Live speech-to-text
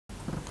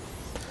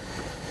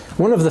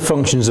One of the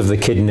functions of the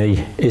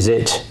kidney is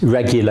it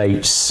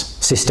regulates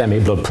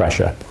systemic blood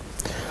pressure.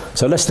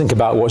 So let's think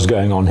about what's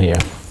going on here.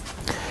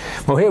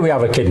 Well, here we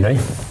have a kidney,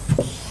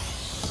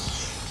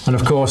 and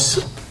of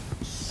course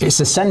it's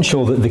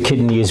essential that the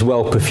kidney is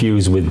well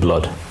perfused with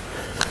blood.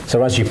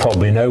 So as you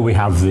probably know, we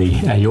have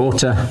the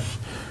aorta,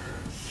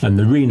 and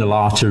the renal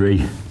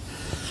artery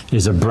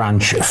is a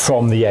branch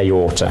from the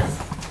aorta.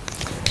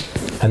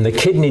 And the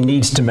kidney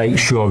needs to make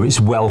sure it's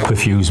well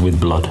perfused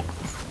with blood.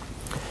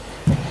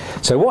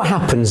 So what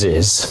happens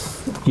is,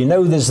 you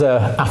know there's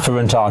the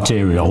afferent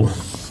arteriole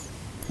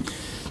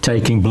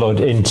taking blood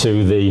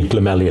into the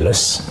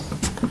glomerulus.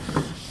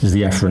 There's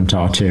the efferent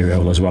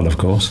arteriole as well, of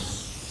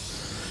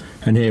course.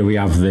 And here we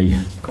have the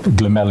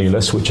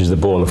glomerulus, which is the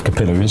ball of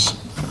capillaries.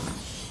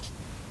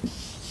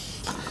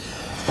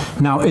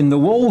 Now, in the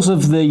walls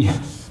of the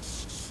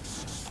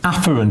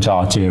afferent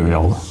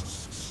arteriole,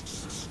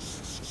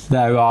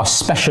 there are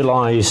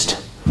specialized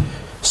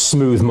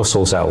smooth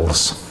muscle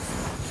cells.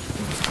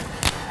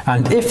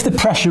 And if the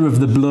pressure of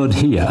the blood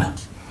here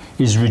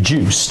is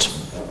reduced,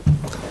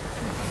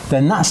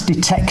 then that's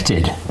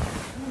detected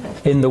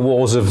in the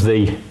walls of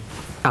the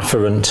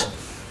afferent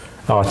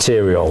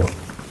arteriole.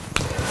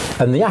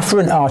 And the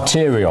afferent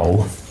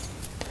arteriole,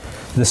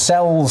 the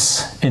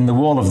cells in the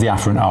wall of the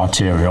afferent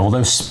arteriole,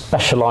 those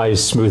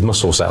specialized smooth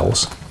muscle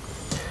cells,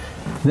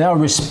 they'll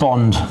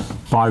respond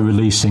by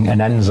releasing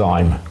an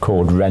enzyme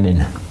called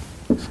renin.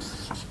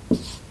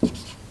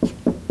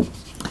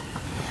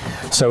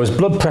 So as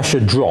blood pressure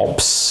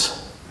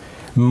drops,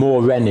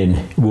 more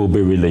renin will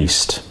be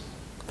released.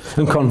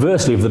 And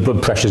conversely, if the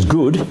blood pressure is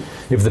good,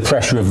 if the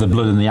pressure of the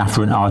blood in the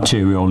afferent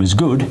arteriole is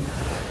good,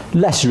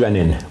 less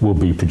renin will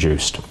be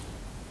produced.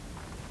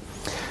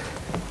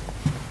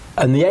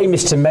 And the aim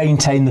is to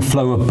maintain the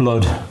flow of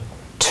blood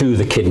to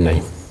the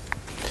kidney.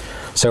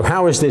 So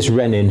how is this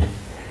renin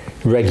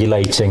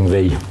regulating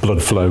the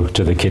blood flow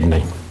to the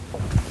kidney?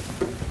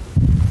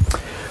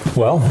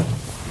 Well,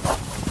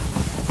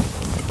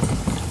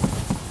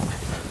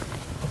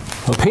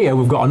 up here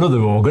we've got another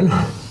organ,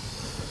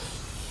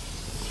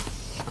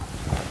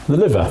 the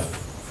liver.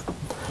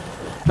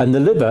 And the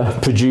liver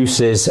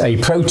produces a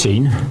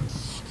protein,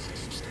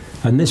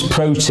 and this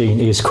protein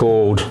is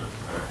called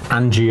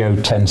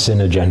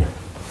Angiotensinogen.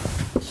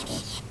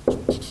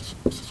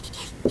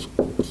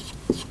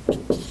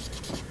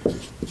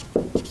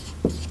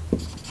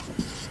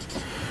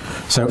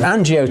 So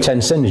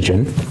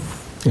Angiotensinogen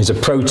is a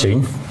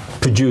protein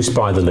produced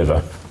by the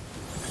liver,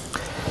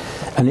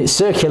 and it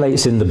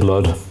circulates in the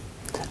blood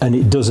and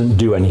it doesn't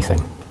do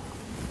anything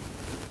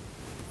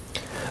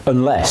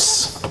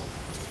unless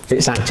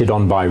it's acted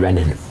on by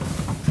renin.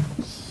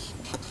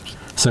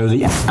 So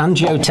the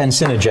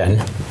angiotensinogen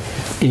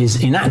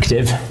is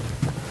inactive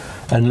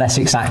unless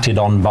it's acted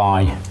on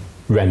by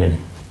renin.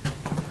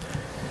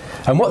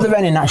 And what the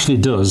renin actually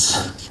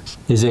does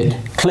is it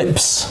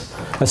clips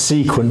a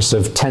sequence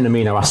of 10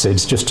 amino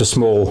acids, just a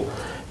small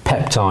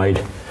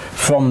peptide,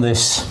 from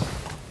this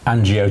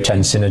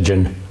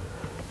angiotensinogen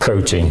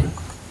protein.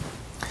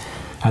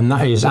 And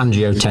that is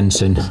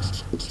angiotensin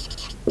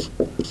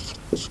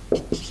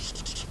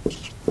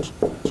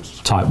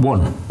type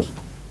 1.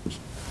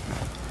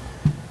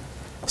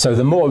 So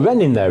the more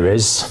renin there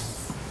is,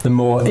 the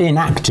more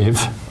inactive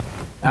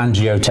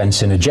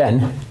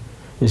angiotensinogen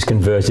is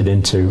converted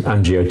into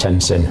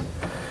angiotensin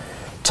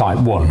type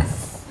 1.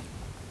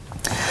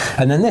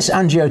 And then this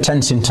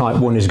angiotensin type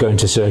 1 is going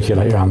to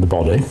circulate around the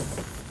body,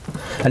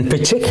 and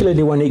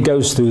particularly when it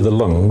goes through the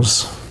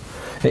lungs,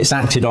 it's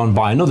acted on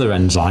by another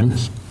enzyme,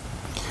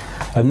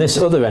 and this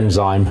other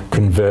enzyme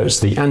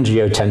converts the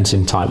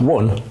angiotensin type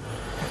 1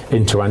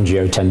 into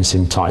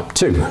angiotensin type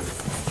 2.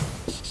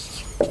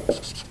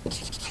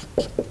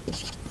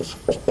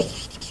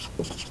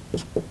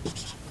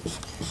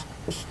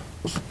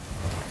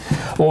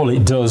 All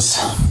it does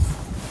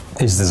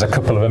is there's a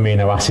couple of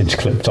amino acids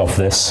clipped off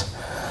this.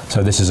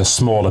 So this is a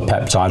smaller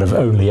peptide of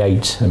only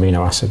 8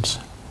 amino acids.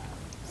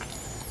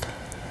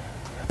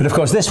 But of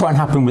course this won't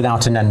happen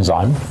without an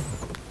enzyme.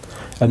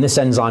 And this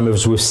enzyme,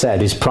 as we've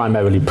said, is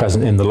primarily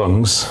present in the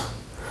lungs.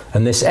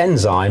 And this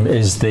enzyme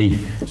is the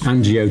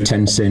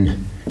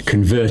angiotensin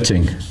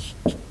converting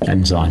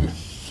enzyme,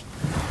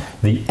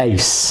 the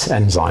ACE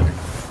enzyme.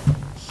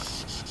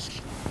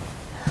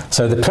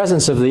 So the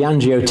presence of the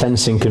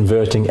angiotensin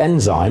converting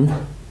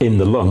enzyme in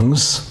the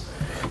lungs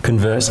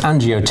converts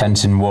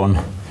angiotensin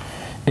 1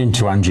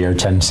 into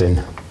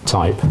angiotensin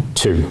type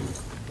 2.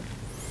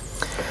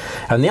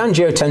 And the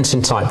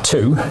angiotensin type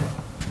 2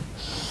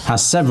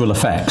 has several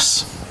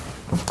effects.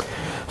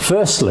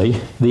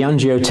 Firstly, the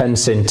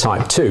angiotensin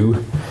type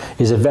 2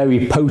 is a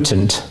very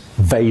potent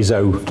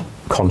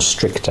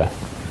vasoconstrictor.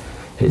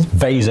 It's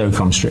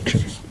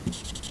vasoconstriction.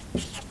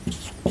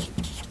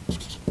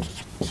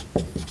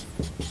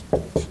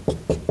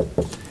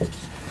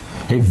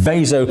 It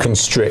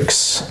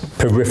vasoconstricts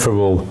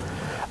peripheral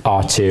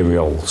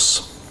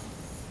arterioles.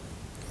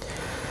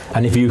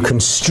 And if you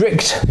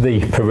constrict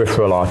the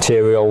peripheral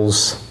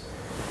arterioles,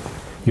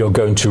 you're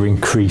going to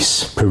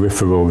increase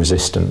peripheral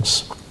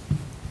resistance.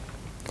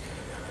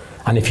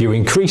 And if you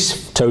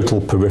increase total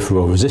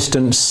peripheral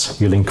resistance,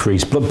 you'll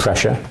increase blood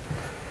pressure,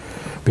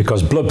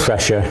 because blood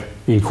pressure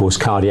equals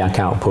cardiac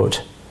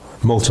output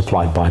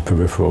multiplied by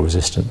peripheral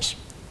resistance.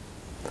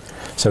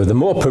 So the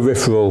more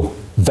peripheral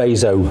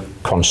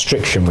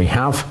vasoconstriction we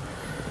have,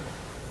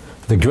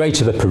 the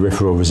greater the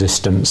peripheral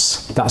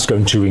resistance, that's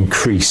going to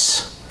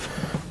increase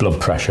blood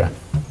pressure.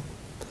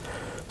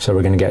 So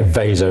we're going to get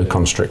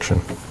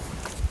vasoconstriction.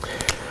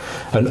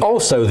 And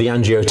also the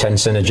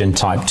Angiotensinogen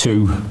type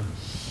 2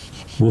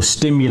 will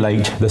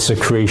stimulate the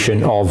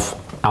secretion of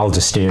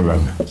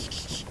aldosterone.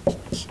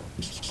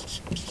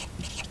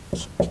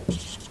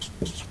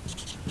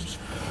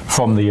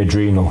 From the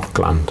adrenal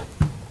gland.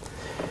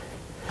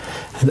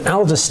 And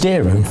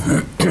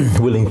aldosterone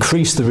will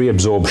increase the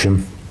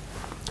reabsorption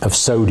of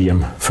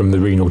sodium from the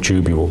renal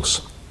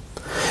tubules,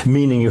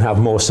 meaning you have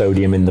more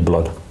sodium in the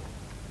blood.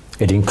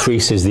 It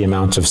increases the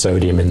amount of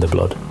sodium in the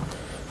blood.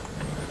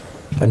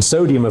 And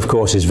sodium, of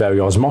course, is very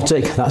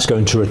osmotic. That's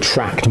going to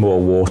attract more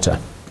water.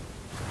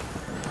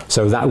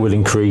 So that will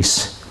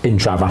increase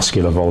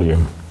intravascular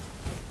volume.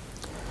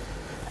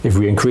 If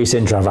we increase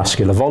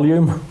intravascular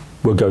volume,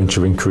 we're going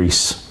to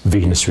increase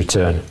venous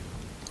return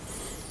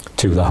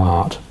to the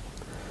heart.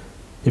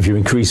 If you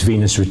increase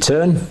venous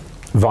return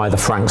via the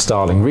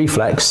Frank-Starling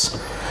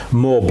reflex,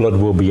 more blood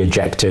will be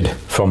ejected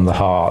from the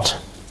heart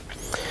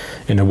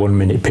in a 1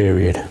 minute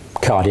period.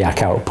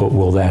 Cardiac output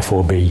will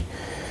therefore be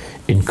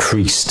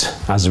increased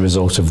as a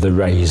result of the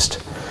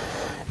raised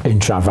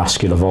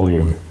intravascular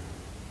volume.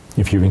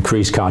 If you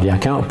increase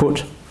cardiac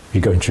output,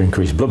 you're going to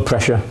increase blood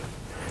pressure,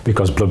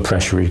 because blood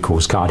pressure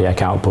equals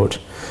cardiac output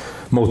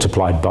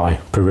multiplied by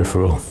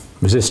peripheral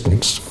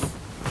resistance.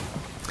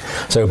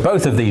 So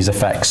both of these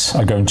effects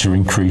are going to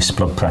increase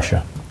blood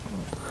pressure.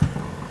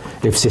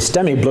 If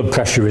systemic blood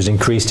pressure is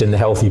increased in the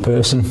healthy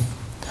person,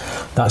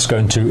 that's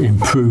going to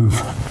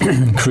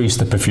increase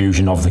the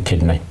perfusion of the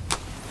kidney.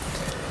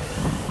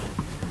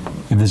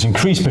 If there's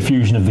increased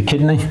perfusion of the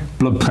kidney,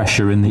 blood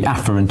pressure in the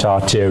afferent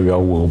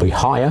arteriole will be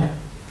higher,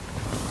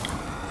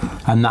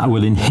 and that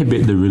will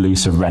inhibit the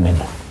release of renin.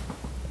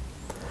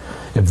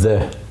 If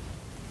the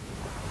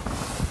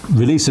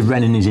release of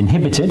renin is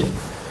inhibited,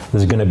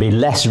 there's going to be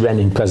less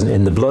renin present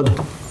in the blood.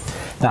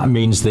 That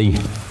means the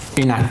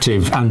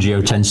inactive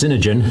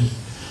angiotensinogen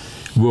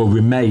will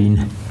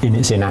remain in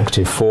its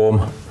inactive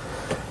form,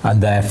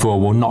 and therefore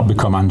will not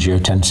become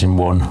angiotensin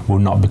I, will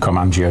not become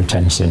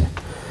angiotensin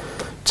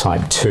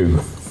type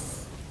 2.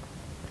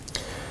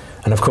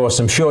 And of course,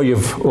 I'm sure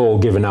you've all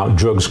given out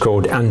drugs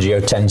called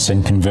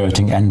angiotensin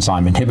converting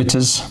enzyme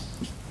inhibitors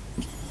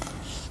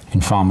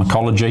in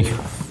pharmacology.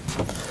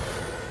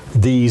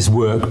 These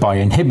work by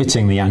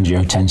inhibiting the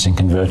angiotensin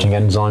converting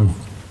enzyme,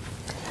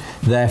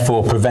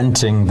 therefore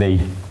preventing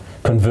the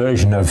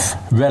conversion of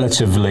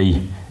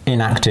relatively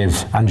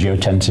inactive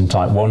angiotensin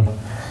type 1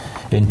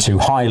 into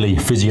highly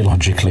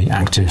physiologically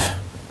active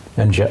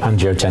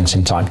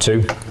angiotensin type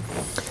 2,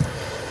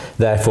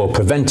 therefore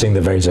preventing the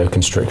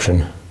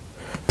vasoconstriction,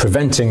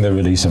 preventing the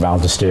release of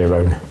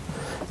aldosterone,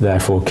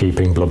 therefore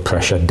keeping blood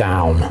pressure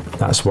down.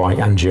 That's why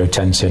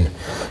angiotensin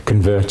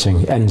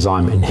converting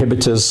enzyme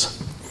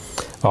inhibitors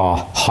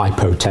are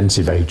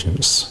hypotensive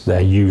agents. They're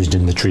used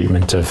in the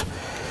treatment of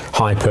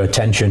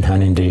hypertension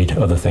and indeed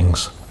other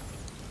things.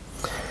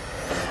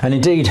 And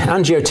indeed,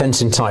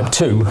 angiotensin type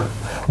 2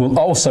 will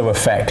also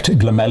affect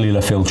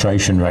glomerular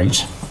filtration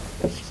rate.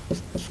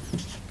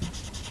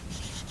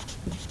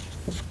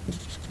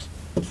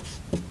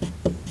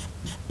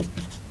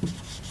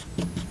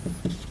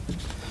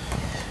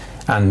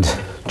 And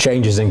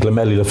changes in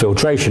glomerular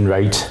filtration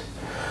rate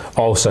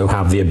also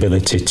have the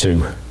ability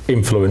to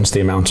influence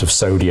the amount of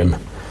sodium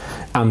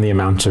and the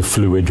amount of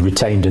fluid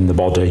retained in the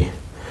body,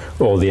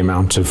 or the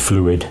amount of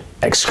fluid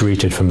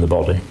excreted from the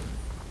body.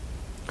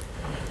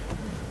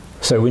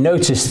 So we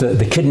notice that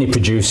the kidney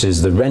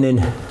produces the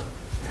renin,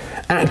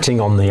 acting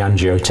on the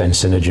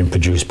angiotensinogen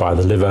produced by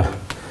the liver.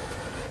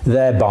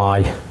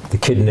 Thereby, the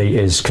kidney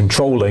is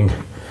controlling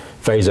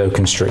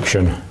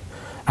vasoconstriction,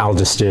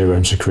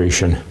 aldosterone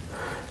secretion,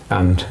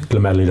 and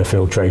glomerular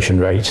filtration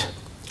rate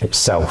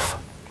itself.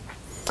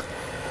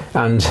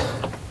 And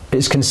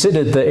it's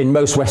considered that in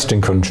most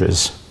Western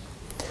countries,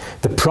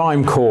 the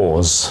prime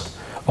cause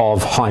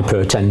of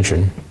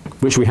hypertension,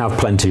 which we have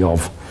plenty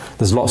of,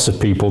 there's lots of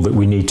people that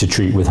we need to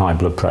treat with high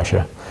blood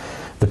pressure.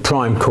 The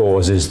prime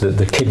cause is that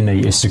the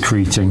kidney is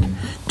secreting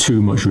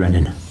too much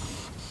renin.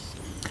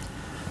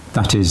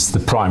 That is the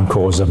prime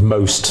cause of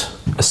most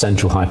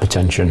essential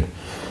hypertension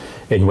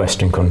in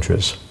Western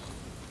countries.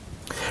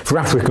 For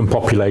African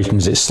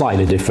populations, it's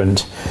slightly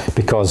different,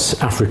 because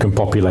African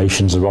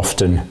populations are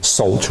often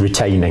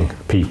salt-retaining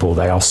people.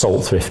 They are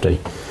salt-thrifty,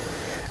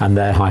 and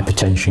their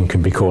hypertension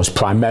can be caused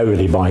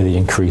primarily by the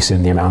increase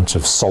in the amount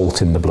of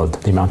salt in the blood,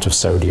 the amount of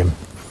sodium.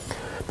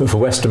 But for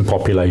Western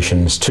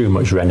populations, too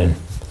much renin.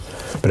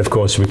 But of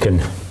course, we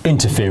can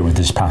interfere with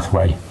this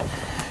pathway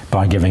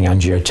by giving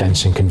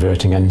angiotensin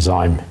converting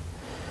enzyme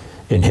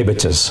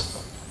inhibitors.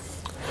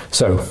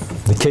 So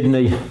the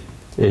kidney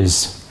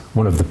is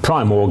one of the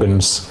prime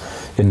organs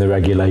in the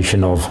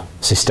regulation of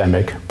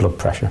systemic blood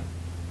pressure.